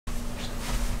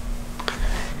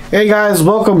Hey guys,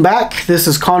 welcome back. This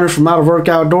is Connor from Out of Work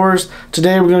Outdoors.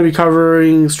 Today we're going to be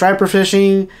covering striper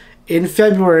fishing in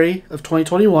February of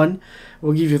 2021.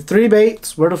 We'll give you 3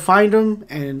 baits, where to find them,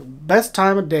 and best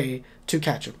time of day to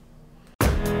catch them.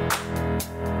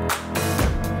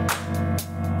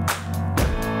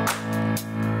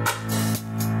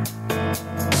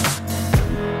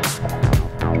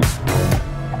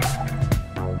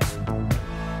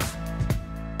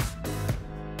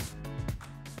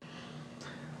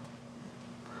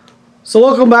 So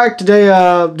welcome back. Today,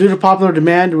 due to popular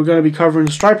demand, we're going to be covering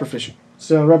striper fishing.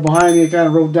 So right behind me, I kind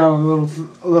of wrote down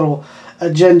a little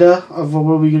agenda of what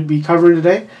we're going to be covering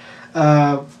today.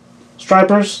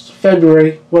 Stripers,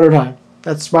 February, wintertime.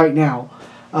 That's right now.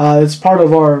 It's part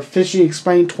of our Fishing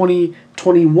Explained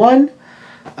 2021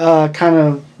 kind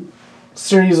of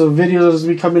series of videos that's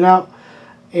be coming out.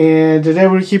 And today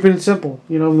we're keeping it simple.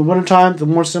 You know, in the wintertime, the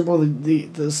more simple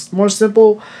the more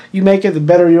simple you make it, the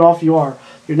better off you are.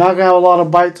 You're not gonna have a lot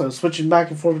of bites. So switching back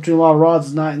and forth between a lot of rods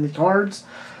is not in the cards.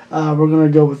 We're gonna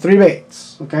go with 3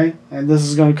 baits, okay? And this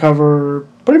is gonna cover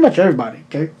pretty much everybody,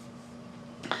 okay?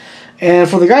 And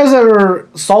for the guys that are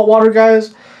saltwater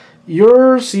guys,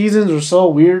 your seasons are so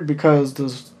weird because the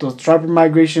striper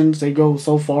migrations, they go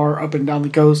so far up and down the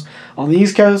coast. On the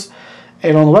East Coast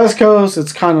and on the West Coast,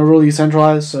 it's kind of really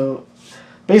centralized. So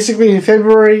basically in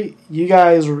February, you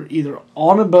guys are either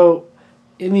on a boat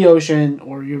in the ocean,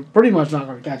 or you're pretty much not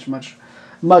going to catch much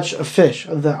of fish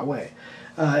that way.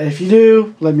 If you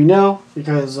do, let me know,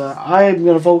 because I am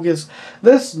going to focus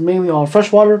this mainly on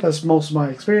freshwater. That's most of my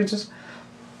experiences.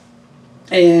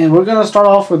 And we're going to start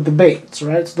off with the baits,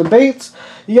 right? So the baits,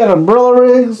 you got umbrella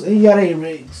rigs and you got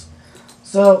A-rigs.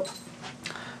 So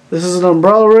this is an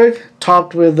umbrella rig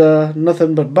topped with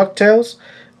nothing but bucktails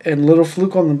and little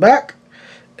fluke on the back.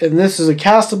 And this is a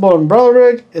castable umbrella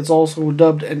rig. It's also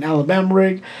dubbed an Alabama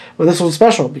rig. But this one's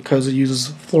special because it uses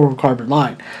fluorocarbon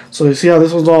line. So you see how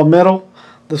this one's all metal?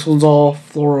 This one's all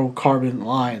fluorocarbon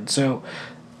line. So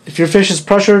if your fish is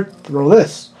pressured, throw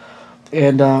this.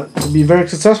 And you'll be very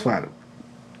successful at it.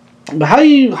 But how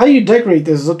you decorate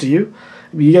this is up to you.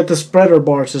 I mean, you got the spreader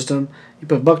bar system. You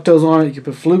put bucktails on it. You can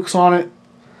put flukes on it.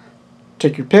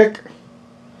 Take your pick.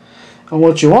 And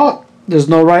what you want, there's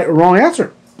no right or wrong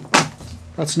answer.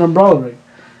 That's an umbrella rig.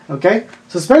 Okay?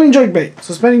 Suspending jerkbait.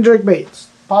 Suspending jerkbaits.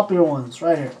 Popular ones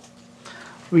right here.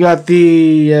 We got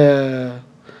the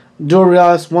Dual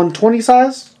Realis 120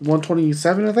 size.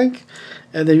 127, I think.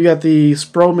 And then you got the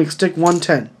Spro McStick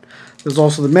 110. There's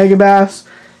also the Mega Bass.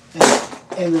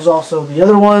 And there's also the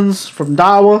other ones from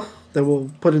Daiwa that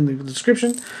we'll put in the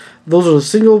description. Those are the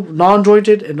single,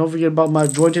 non-jointed. And don't forget about my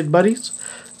jointed buddies.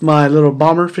 My little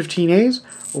Bomber 15As.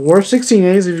 Or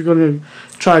 16As if you're going to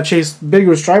try to chase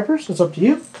bigger stripers. It's up to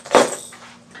you.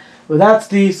 But that's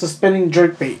the suspending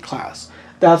jerkbait class.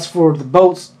 That's for the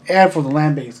boats and for the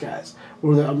land-based guys.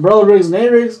 Where the umbrella rigs and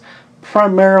A-rigs,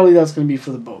 primarily that's going to be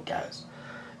for the boat guys.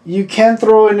 You can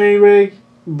throw an A-rig,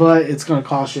 but it's going to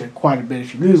cost you quite a bit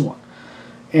if you lose one.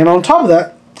 And on top of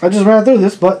that, I just ran through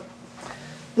this, but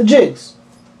the jigs.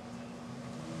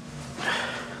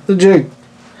 The jig.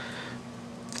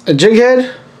 A jig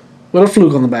head with a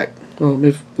fluke on the back. Well,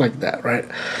 if like that, right?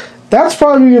 That's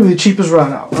probably the cheapest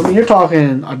route out. I mean, you're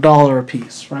talking $1 a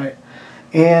piece, right?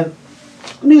 And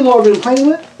the new Lord we're playing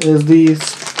with is the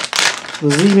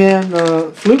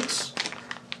Z-Man flukes.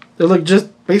 They look just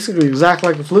basically exactly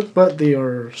like a fluke, but they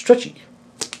are stretchy.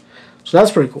 So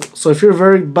that's pretty cool. So if you're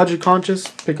very budget conscious,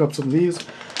 pick up some of these.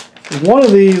 One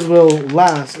of these will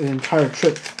last an entire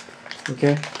trip,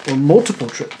 okay, or multiple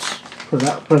trips. Put it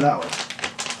that way.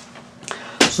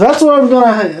 So that's what I'm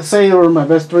gonna say are my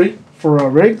best 3 for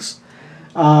rigs.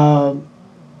 And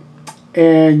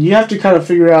you have to kind of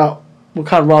figure out what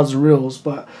kind of rods and reels.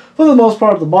 But for the most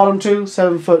part, the bottom 2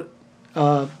 7-foot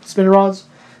spinning rods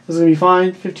is gonna be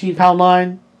fine. 15-pound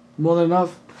line, more than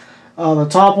enough. The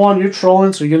top one, you're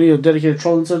trolling, so you're gonna need a dedicated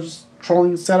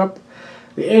trolling setup.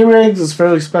 The A-rigs is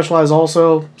fairly specialized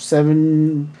also.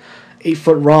 7-8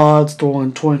 foot rods,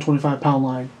 throwing 20-25-pound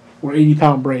line or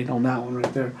 80-pound braid on that one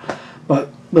right there.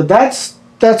 But that's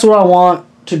what I want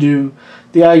to do.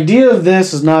 The idea of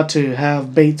this is not to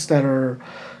have baits that are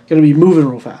going to be moving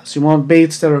real fast. You want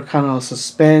baits that are kind of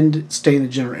suspend, stay in the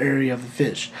general area of the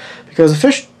fish. Because the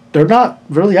fish, they're not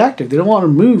really active. They don't want to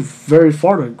move very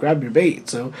far to grab your bait.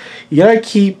 So you got to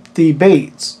keep the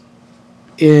baits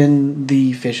in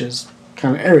the fish's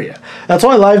kind of area. That's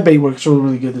why live bait works really,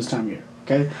 really good this time of year.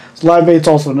 Okay, so live bait's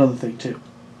also another thing too.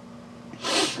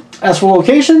 As for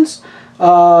locations,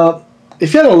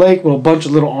 if you had a lake with a bunch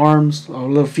of little arms or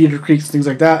little feeder creeks, things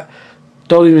like that,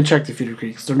 don't even check the feeder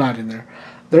creeks. They're not in there.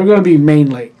 they're going to be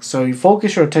main lake. So you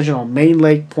focus your attention on main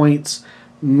lake points,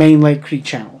 main lake creek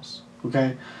channels.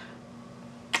 Okay?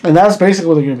 And that's basically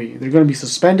what they're going to be. They're going to be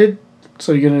suspended.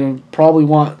 So you're going to probably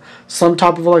want some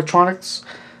type of electronics.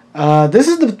 This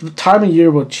is the time of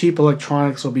year where cheap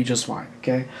electronics will be just fine.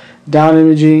 Okay? Down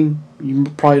imaging, you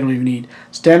probably don't even need.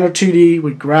 Standard 2D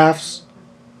with graphs,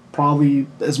 probably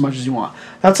as much as you want.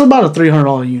 That's about a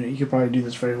 $300 unit. You could probably do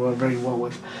this very well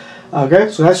with. Okay,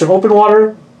 so that's your open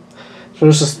water. So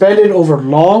they're suspended over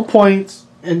long points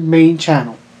and main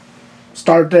channel.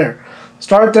 Start there.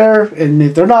 Start there, and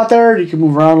if they're not there, you can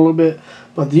move around a little bit.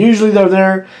 But usually they're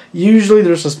there. Usually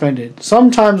they're suspended.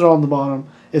 Sometimes they're on the bottom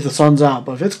if the sun's out.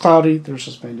 But if it's cloudy, they're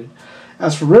suspended.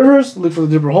 As for rivers, look for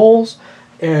the deeper holes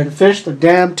and fish the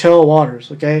damn tail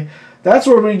waters. Okay, that's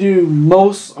where we do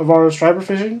most of our striper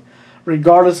fishing,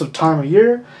 regardless of time of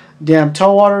year. Damn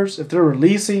tail waters. If they're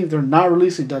releasing, if they're not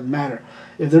releasing, it doesn't matter.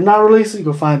 If they're not releasing,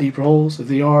 go find deeper holes. If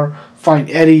they are, find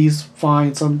eddies.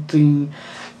 Find something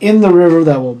in the river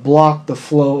that will block the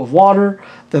flow of water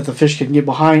that the fish can get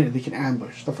behind and they can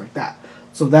ambush, stuff like that.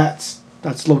 So that's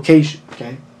location,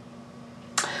 okay?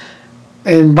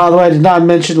 And by the way, I did not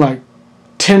mention like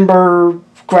timber,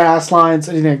 grass lines,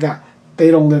 anything like that.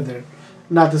 They don't live there.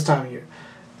 Not this time of year.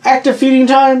 Active feeding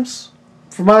times,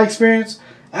 from my experience,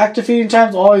 active feeding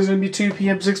times always going to be 2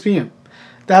 p.m., 6 p.m.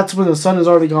 That's when the sun has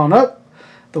already gone up.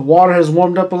 The water has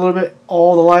warmed up a little bit.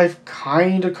 All the life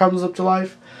kind of comes up to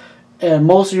life. And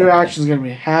most of your action is going to be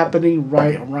happening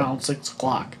right around 6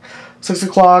 o'clock. 6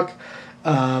 o'clock,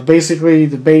 basically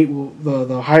the bait,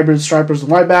 the hybrid stripers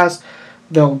and white bass,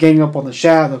 they'll gang up on the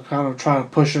shad. They'll kind of try to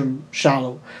push them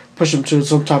shallow, push them to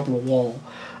some type of a wall.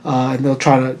 And they'll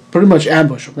try to pretty much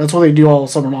ambush them. That's what they do all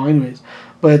summer long anyways.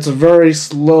 But it's a very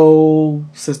slow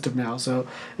system now. So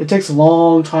it takes a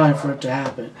long time for it to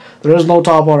happen. There is no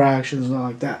top water action. It's not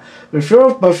like that. But if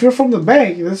you're from the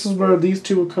bank, this is where these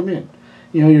two will come in.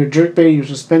 You know, your jerkbait, your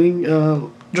suspending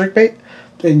jerkbait,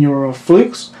 and your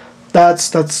flukes,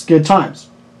 that's good times.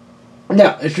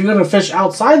 Now, if you're going to fish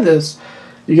outside this,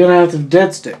 you're going to have the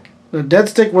dead stick. The dead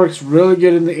stick works really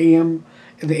good in the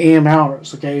AM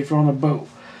hours, okay, if you're on a boat.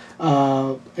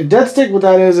 A dead stick, what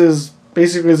that is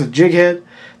basically is a jig head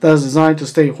that is designed to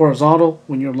stay horizontal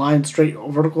when you're lying straight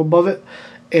vertical above it,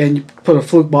 and you put a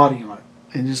fluke body on it,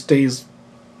 and it just stays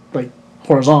like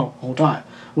horizontal the whole time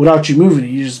without you moving it.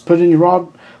 You just put it in your rod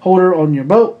holder on your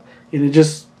boat, and it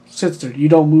just sits there. You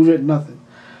don't move it, nothing.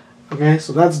 Okay,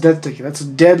 so that's dead sticking. That's a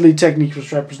deadly technique for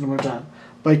stripers in the wintertime.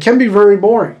 But it can be very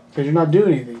boring because you're not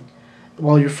doing anything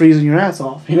while you're freezing your ass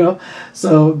off, you know?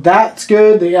 So that's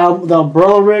good. The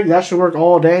umbrella rig, that should work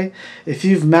all day. If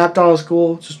you've mapped out of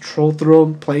school, just troll through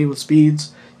them, play with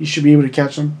speeds. You should be able to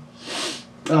catch them.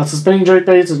 Suspending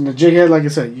jerkbaits and the jig head, like I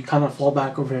said, you kind of fall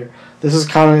back over here. This is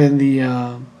kind of in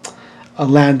the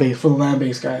land base, for the land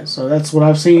based guys. So that's what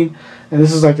I've seen. And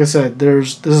this is, like I said,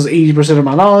 this is 80% of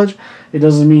my knowledge. It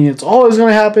doesn't mean it's always going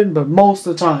to happen, but most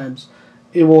of the times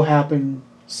it will happen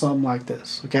something like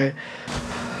this, okay?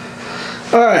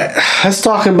 Alright, let's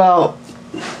talk about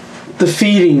the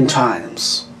feeding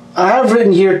times. I have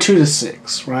written here 2 to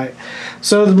 6, right?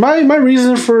 So my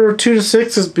reason for 2 to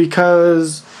 6 is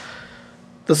because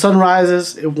the sun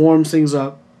rises, it warms things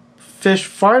up. Fish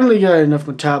finally get enough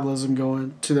metabolism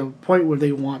going to the point where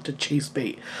they want to chase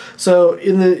bait. So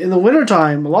in the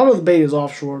wintertime, a lot of the bait is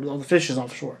offshore, all the fish is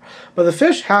offshore. But the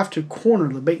fish have to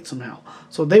corner the bait somehow.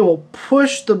 So they will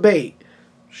push the bait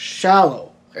shallow.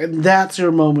 And that's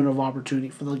your moment of opportunity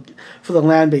for the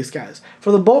land-based guys.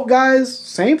 For the boat guys,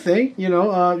 same thing. You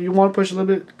know, you want to push a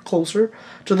little bit closer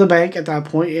to the bank at that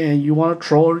point, and you want to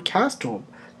troll or cast to them.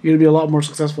 You're going to be a lot more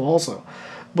successful also.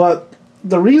 But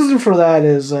the reason for that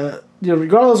is, you know,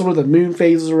 regardless of where the moon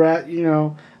phases are at, you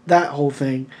know, that whole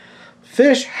thing,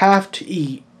 fish have to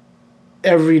eat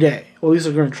every day. Well, at least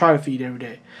they're going to try to feed every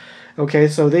day. Okay,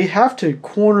 so they have to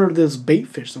corner this bait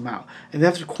fish somehow. And they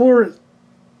have to corner it.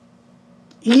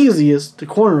 Easiest to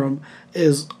corner them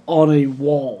is on a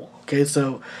wall. Okay,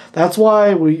 so that's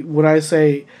why when I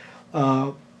say,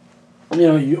 you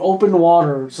know, you open the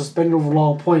water, suspended over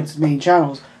long points, main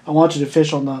channels. I want you to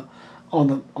fish on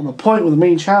the point with the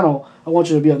main channel. I want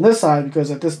you to be on this side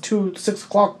because at this 6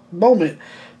 o'clock moment,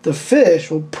 the fish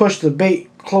will push the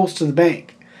bait close to the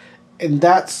bank, and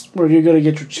that's where you're going to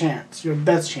get your chance, your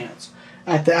best chance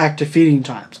at the active feeding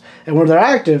times. And where they're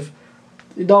active,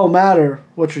 it don't matter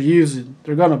what you're using,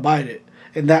 they're gonna bite it,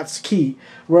 and that's key.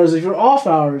 Whereas if you're off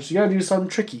hours, you gotta do something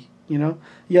tricky, you know.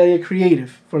 You gotta get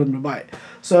creative for them to bite.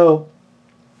 So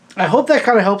I hope that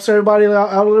kind of helps everybody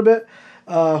out a little bit.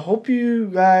 Hope you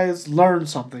guys learned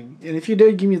something, and if you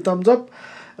did, give me a thumbs up.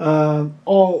 Yeah,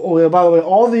 by the way,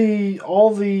 all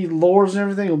the lures and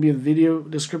everything will be in the video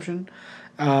description,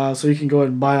 so you can go ahead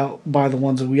and buy the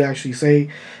ones that we actually say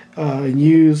and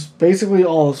use. Basically,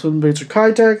 all the swim baits are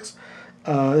Kitex.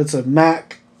 It's a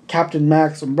Captain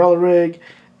Max umbrella rig,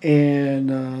 and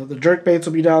the jerk baits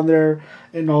will be down there,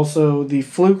 and also the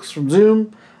flukes from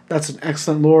Zoom. That's an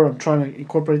excellent lure. I'm trying to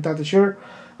incorporate that this year.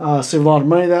 Save a lot of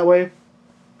money that way.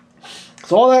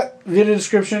 So all that video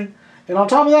description. And on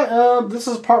top of that, this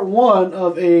is part 1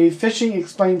 of a Fishing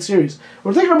Explained series.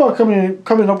 We're thinking about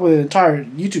coming up with an entire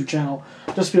YouTube channel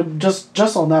just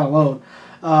on that alone.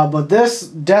 But this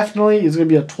definitely is going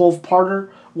to be a 12-parter,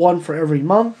 one for every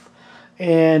month.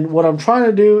 And what I'm trying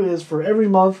to do is for every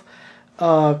month,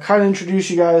 kind of introduce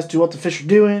you guys to what the fish are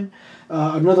doing,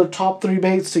 another top 3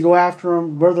 baits to go after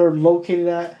them, where they're located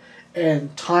at,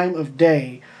 and time of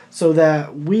day, so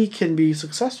that we can be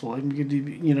successful. And we can do,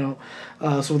 you know,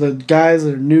 so the guys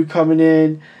that are new coming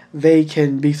in, they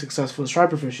can be successful in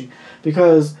striper fishing.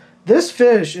 Because this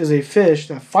fish is a fish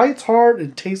that fights hard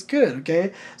and tastes good,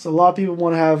 okay? So a lot of people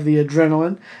want to have the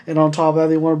adrenaline, and on top of that,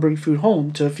 they want to bring food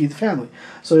home to feed the family.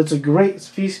 So it's a great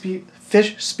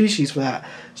fish species for that.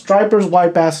 Stripers,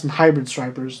 white bass, and hybrid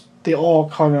stripers, they all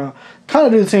kind of do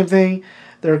the same thing.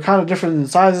 They're kind of different in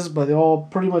sizes, but they all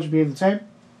pretty much behave the same.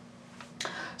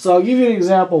 So I'll give you an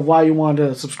example of why you want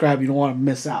to subscribe. You don't want to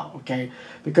miss out, okay?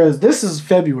 Because this is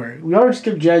February. We already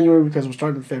skipped January because we're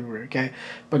starting in February, okay?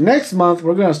 But next month,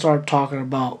 we're going to start talking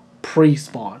about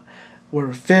pre-spawn,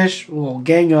 where fish will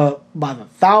gang up by the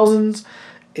thousands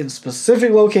in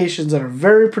specific locations that are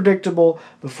very predictable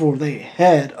before they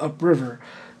head upriver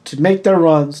to make their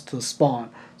runs to spawn.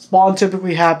 Spawn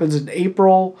typically happens in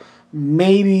April,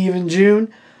 maybe even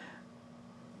June.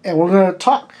 And we're going to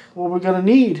talk what we're going to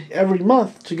need every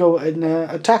month to go and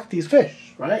attack these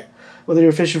fish, right? Whether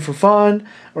you're fishing for fun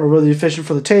or whether you're fishing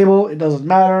for the table, it doesn't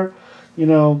matter. You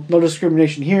know, no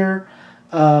discrimination here.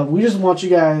 We just want you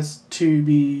guys to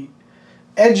be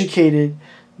educated.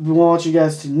 We want you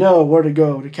guys to know where to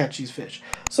go to catch these fish.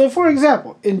 So, for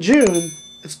example, in June,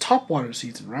 it's topwater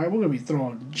season, right? We're going to be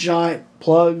throwing giant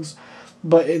plugs.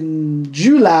 But in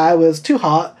July, when it's too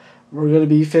hot, we're going to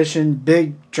be fishing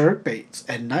big jerk baits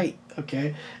at night,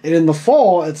 okay? And in the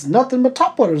fall, it's nothing but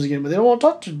topwaters again, but they don't want to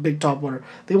touch the big topwater.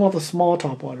 They want the small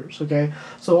topwaters, okay?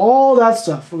 So all that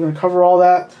stuff, we're going to cover all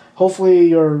that. Hopefully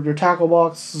your tackle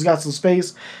box has got some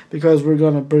space because we're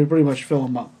going to pretty much fill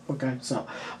them up, okay? So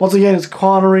once again, it's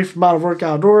Connery from Out of Work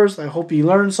Outdoors. I hope you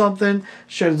learned something.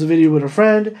 Share this video with a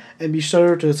friend, and be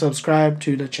sure to subscribe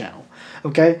to the channel,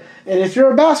 okay? And if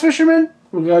you're a bass fisherman,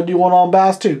 we're going to do one on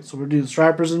bass too. So we're doing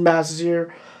stripers and basses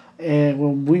here.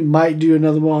 And we might do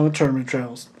another one on the tournament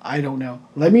trails. I don't know.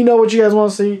 Let me know what you guys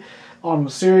want to see on the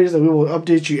series that we will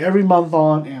update you every month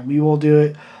on. And we will do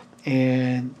it.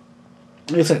 And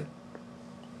like I said,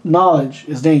 knowledge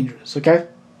is dangerous. Okay?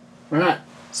 Alright.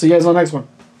 See you guys on the next one.